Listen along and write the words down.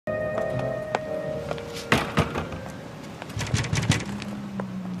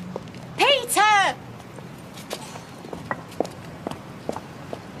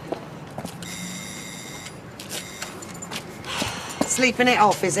sleeping it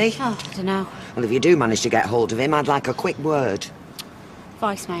off, is he? Oh, I don't know. Well, if you do manage to get hold of him, I'd like a quick word.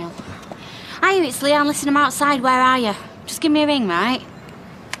 Voicemail. Hi, it's Leanne. Listen, I'm outside. Where are you? Just give me a ring, right?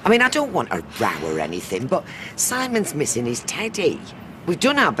 I mean, I don't want a row or anything, but Simon's missing his teddy. We've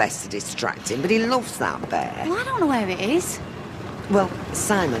done our best to distract him, but he loves that bear. Well, I don't know where it is. Well,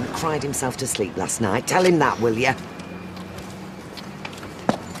 Simon cried himself to sleep last night. Tell him that, will you?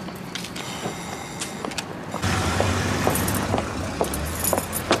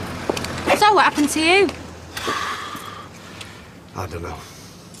 So, what happened to you? I don't know.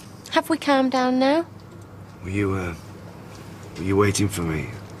 Have we calmed down now? Were you waiting for me?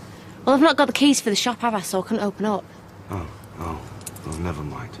 Well, I've not got the keys for the shop, have I? So I couldn't open up. Oh, never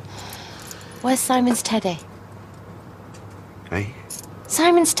mind. Where's Simon's teddy? Hey?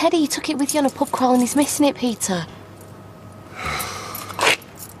 Simon's teddy, you took it with you on a pub crawl and he's missing it, Peter.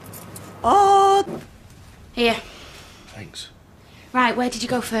 Oh! Here. Thanks. Right, where did you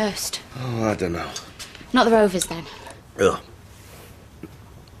go first? Oh, I don't know. Not the Rovers, then? Ugh.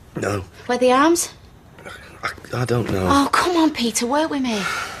 No. Where the arms? I don't know. Oh, come on, Peter, work with me.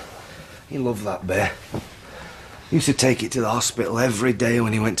 He loved that bear. He used to take it to the hospital every day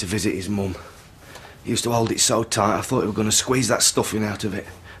when he went to visit his mum. He used to hold it so tight, I thought he was going to squeeze that stuffing out of it.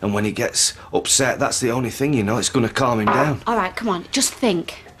 And when he gets upset, that's the only thing, you know, it's going to calm him down. All right, come on, just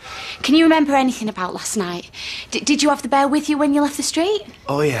think. Can you remember anything about last night? Did you have the bear with you when you left the street?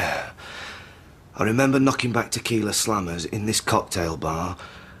 Oh, yeah. I remember knocking back tequila slammers in this cocktail bar,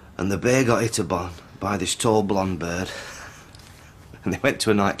 and the bear got hit upon by this tall blonde bird. And they went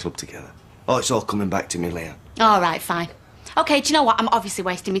to a nightclub together. Oh, it's all coming back to me, Leanne. All right, fine. OK, do you know what? I'm obviously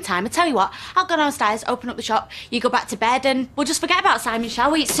wasting my time. I tell you what, I'll go downstairs, open up the shop, you go back to bed, and we'll just forget about Simon,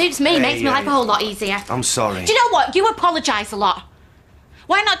 shall we? It suits me, makes my life a whole lot easier. I'm sorry. Do you know what? You apologise a lot.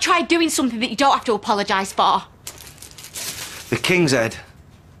 Why not try doing something that you don't have to apologise for? The King's Head,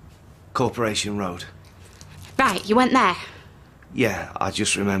 Corporation Road. Right, you went there. Yeah, I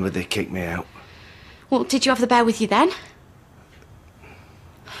just remembered they kicked me out. Well, did you have the bear with you then?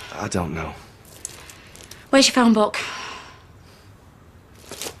 I don't know. Where's your phone book?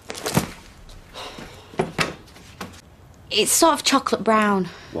 It's sort of chocolate brown.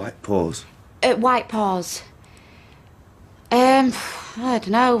 White paws. White paws. I don't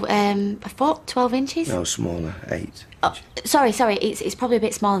know, a foot, 12 inches? No, smaller, 8. Oh, sorry, it's probably a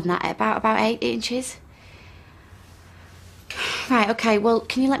bit smaller than that, about 8 inches. Right, OK, well,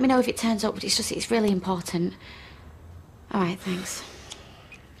 can you let me know if it turns up? It's really important. All right, thanks.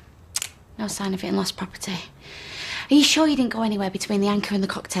 No sign of it in lost property. Are you sure you didn't go anywhere between the Anchor and the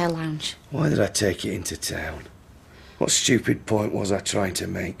cocktail lounge? Why did I take it into town? What stupid point was I trying to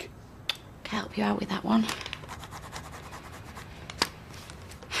make? Can I help you out with that one?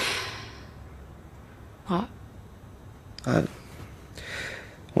 What?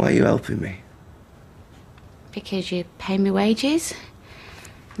 Why are you helping me? Because you pay me wages?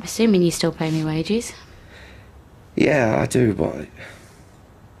 I'm assuming you still pay me wages. Yeah, I do, but...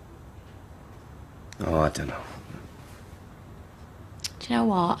 Oh, I don't know. Do you know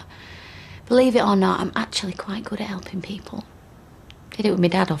what? Believe it or not, I'm actually quite good at helping people. Did it with my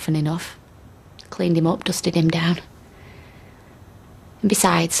dad often enough. Cleaned him up, dusted him down. And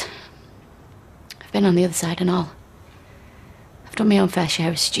besides, I've been on the other side and all. I've done my own fair share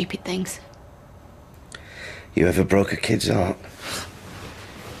of stupid things. You ever broke a kid's heart?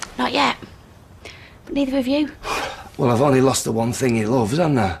 Not yet. But neither have you. Well, I've only lost the one thing he loves,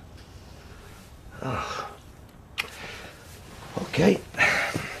 haven't I? Oh. OK.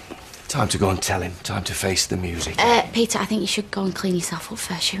 Time to go and tell him. Time to face the music. Peter, I think you should go and clean yourself up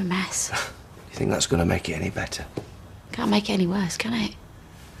first. You're a mess. You think that's going to make it any better? Can't make it any worse, can it?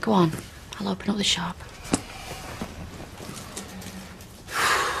 Go on. I'll open up the shop.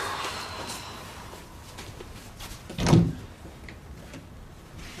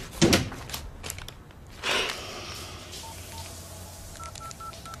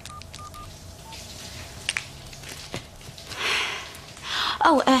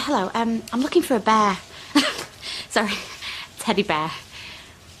 Oh, hello. I'm looking for a bear. Sorry, teddy bear.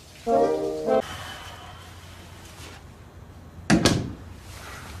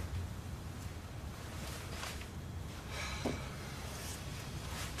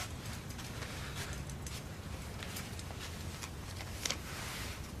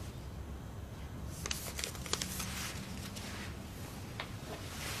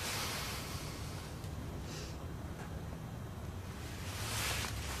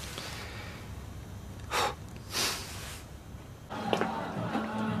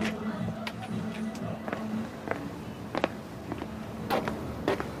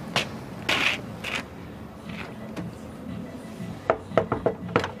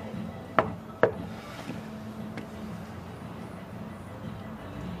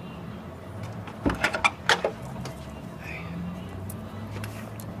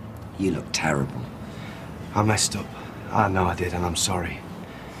 You look terrible. I messed up. I know I did, and I'm sorry.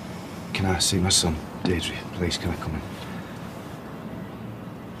 Can I see my son? Deirdre, please, can I come in?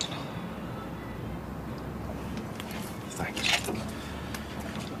 Thank you.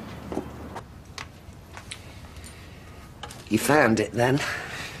 You found it, then?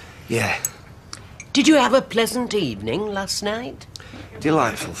 Yeah. Did you have a pleasant evening last night?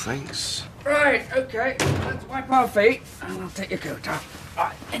 Delightful, thanks. Right, OK. Let's wipe our feet, and I'll take your coat off.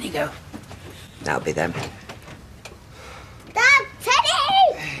 Right, in you go. That'll be them. Dad,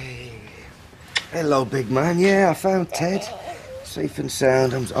 Teddy! Hello, big man. Yeah, I found Ted. Safe and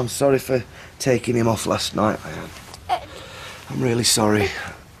sound. I'm sorry for taking him off last night, man. I'm really sorry.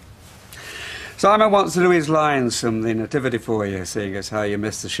 Simon wants to do his lines from the Nativity for you, seeing as how you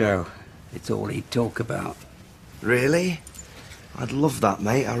missed the show. It's all he'd talk about. Really? I'd love that,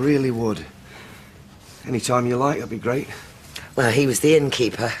 mate. I really would. Anytime you like, that'd be great. Well, he was the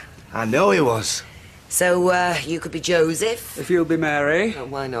innkeeper. I know he was. So, you could be Joseph? If you'll be Mary.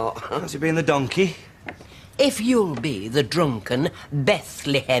 Why not? Fancy being the donkey? If you'll be the drunken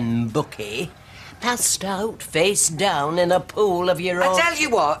Bethlehem bookie, passed out face down in a pool of your own... I tell you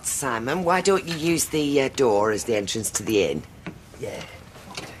what, Simon, why don't you use the door as the entrance to the inn? Yeah.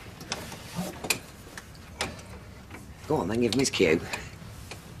 Go on, then, give him his cue.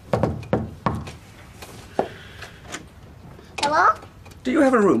 Hello? Do you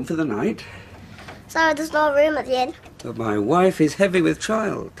have a room for the night? Sorry, there's no room at the inn. But my wife is heavy with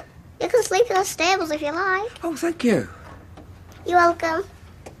child. You can sleep in the stables if you like. Oh, thank you. You're welcome.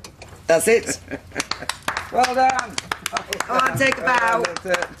 That's it. Well done. Come on, take a bow.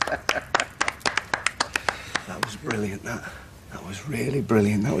 That was brilliant, that. That was really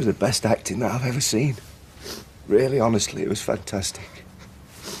brilliant. That was the best acting that I've ever seen. Really, honestly, it was fantastic.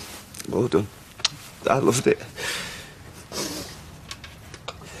 Well done. I loved it.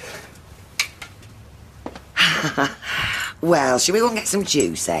 Well, shall we go and get some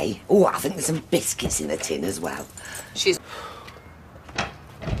juice, eh? Oh, I think there's some biscuits in the tin as well. She's...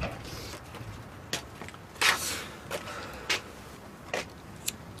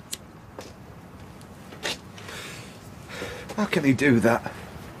 How can he do that?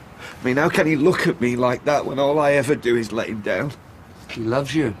 I mean, how can he look at me like that when all I ever do is let him down? He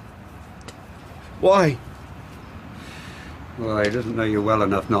loves you. Why? Well, he doesn't know you well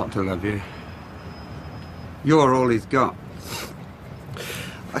enough not to love you. You're all he's got.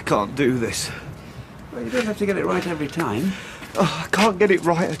 I can't do this. Well, you don't have to get it right every time. Oh, I can't get it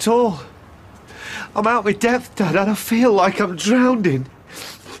right at all. I'm out my depth, Dad, and I feel like I'm drowning.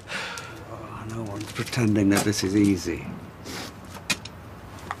 Oh, no one's pretending that this is easy.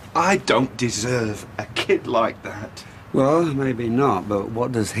 I don't deserve a kid like that. Well, maybe not, but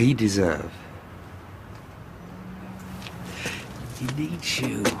what does he deserve? He needs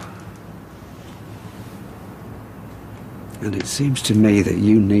you. And it seems to me that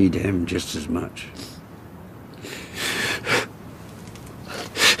you need him just as much.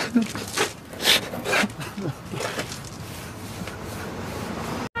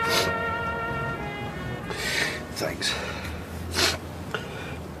 Thanks.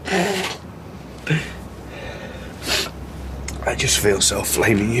 I just feel so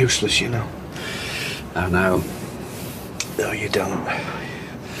flaming useless, you know. I know. No, you don't.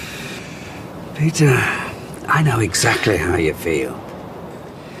 Peter, I know exactly how you feel.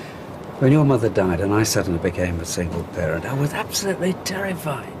 When your mother died and I suddenly became a single parent, I was absolutely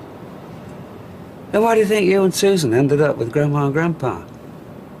terrified. And why do you think you and Susan ended up with Grandma and Grandpa?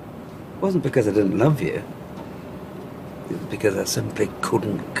 It wasn't because I didn't love you. It was because I simply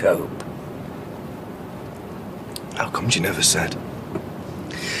couldn't cope. How come you never said?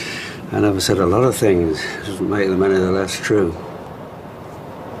 I never said a lot of things. It doesn't make them any the less true.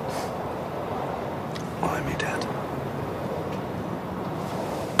 Why me, Dad?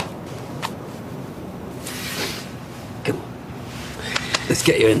 Come on. Let's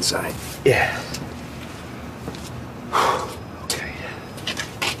get you inside. Yeah. Okay.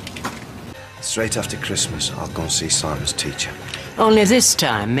 Straight after Christmas, I'll go and see Simon's teacher. Only this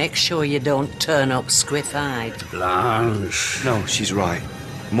time, make sure you don't turn up squiff-eyed. Blanche. No, she's right.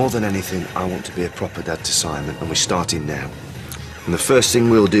 More than anything, I want to be a proper dad to Simon, and we're starting now. And the first thing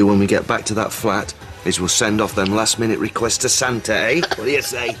we'll do when we get back to that flat is we'll send off them last-minute requests to Santa, eh? What do you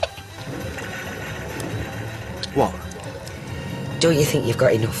say? What? Don't you think you've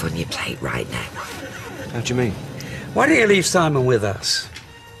got enough on your plate right now? How do you mean? Why don't you leave Simon with us?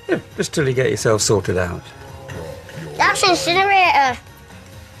 Yeah, just till you get yourself sorted out. That's incinerator.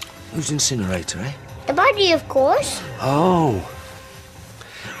 Who's incinerator, eh? The body, of course. Oh.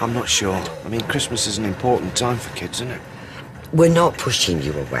 I'm not sure. I mean, Christmas is an important time for kids, isn't it? We're not pushing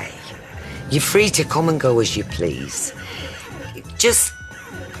you away. You're free to come and go as you please. It just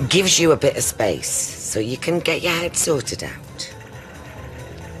gives you a bit of space so you can get your head sorted out.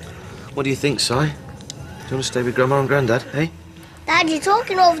 What do you think, Si? Do you want to stay with Grandma and Grandad, eh? Dad, you're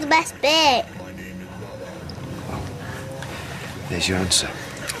talking over the best bit. There's your answer.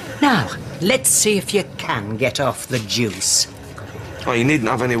 Now, let's see if you can get off the juice. Oh, you needn't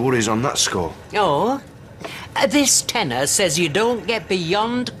have any worries on that score. Oh? This tenor says you don't get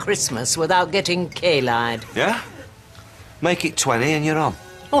beyond Christmas without getting K-lied. Yeah? Make it 20 and you're on.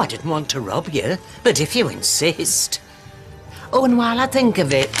 Oh, I didn't want to rob you, but if you insist. Oh, and while I think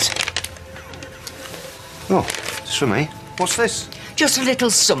of it, Oh, it's for me. What's this? just a little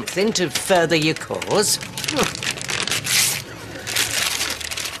something to further your cause.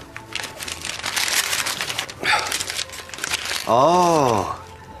 Oh,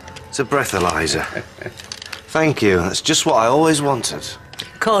 it's a breathalyzer. Thank you. That's just what I always wanted.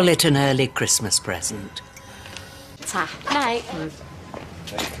 Call it an early Christmas present. Ta. Night.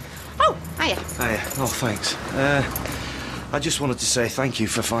 Oh, hiya. Hey, oh, thanks. I just wanted to say thank you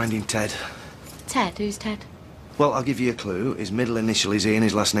for finding Ted. Ted? Who's Ted? Well, I'll give you a clue. His middle initial is E and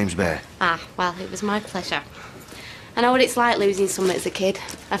his last name's Bear. Ah, well, it was my pleasure. I know what it's like losing someone as a kid.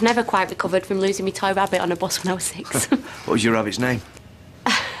 I've never quite recovered from losing my toy rabbit on a bus when I was 6. What was your rabbit's name?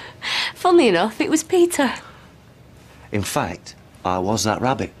 Funnily enough, it was Peter. In fact, I was that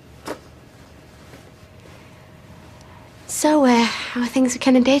rabbit. So, how are things with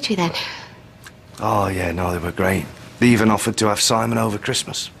Ken and Deirdre then? Oh, yeah, no, they were great. They even offered to have Simon over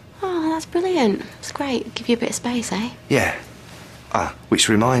Christmas. Oh, that's brilliant. It's great. Give you a bit of space, eh? Yeah. Ah, which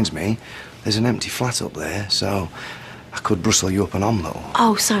reminds me, there's an empty flat up there, so I could rustle you up an omelette.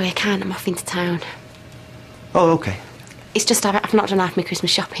 Oh, sorry, I can't. I'm off into town. Oh, OK. It's just I've not done half my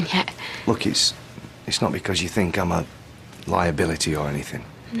Christmas shopping yet. Look, it's not because you think I'm a liability or anything.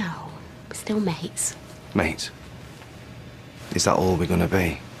 No, we're still mates. Mates. Is that all we're gonna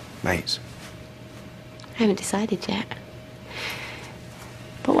be? Mates? I haven't decided yet.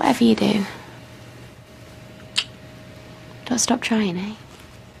 But whatever you do, don't stop trying, eh?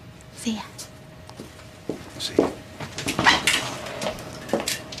 See ya. See.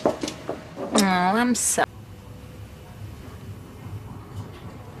 Oh, I'm so...